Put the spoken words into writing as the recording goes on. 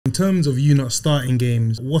In terms of you not starting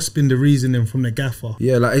games, what's been the reasoning from the gaffer?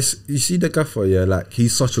 Yeah, like you see the gaffer, yeah, like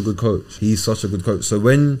he's such a good coach. He's such a good coach. So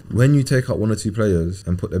when you take out 1 or 2 players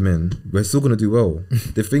and put them in, we're still gonna do well.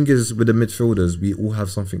 The thing is with the midfielders, we all have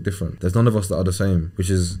something different. There's none of us that are the same, which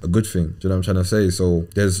is a good thing. Do you know what I'm trying to say? So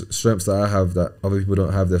there's strengths that I have that other people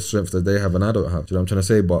don't have. There's strengths that they have and I don't have. Do you know what I'm trying to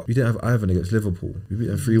say? But we didn't have Ivan against Liverpool. We beat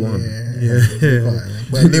them 3-1. Yeah.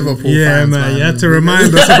 We're Liverpool Yeah, fans, man. You had to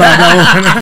remind us about that one.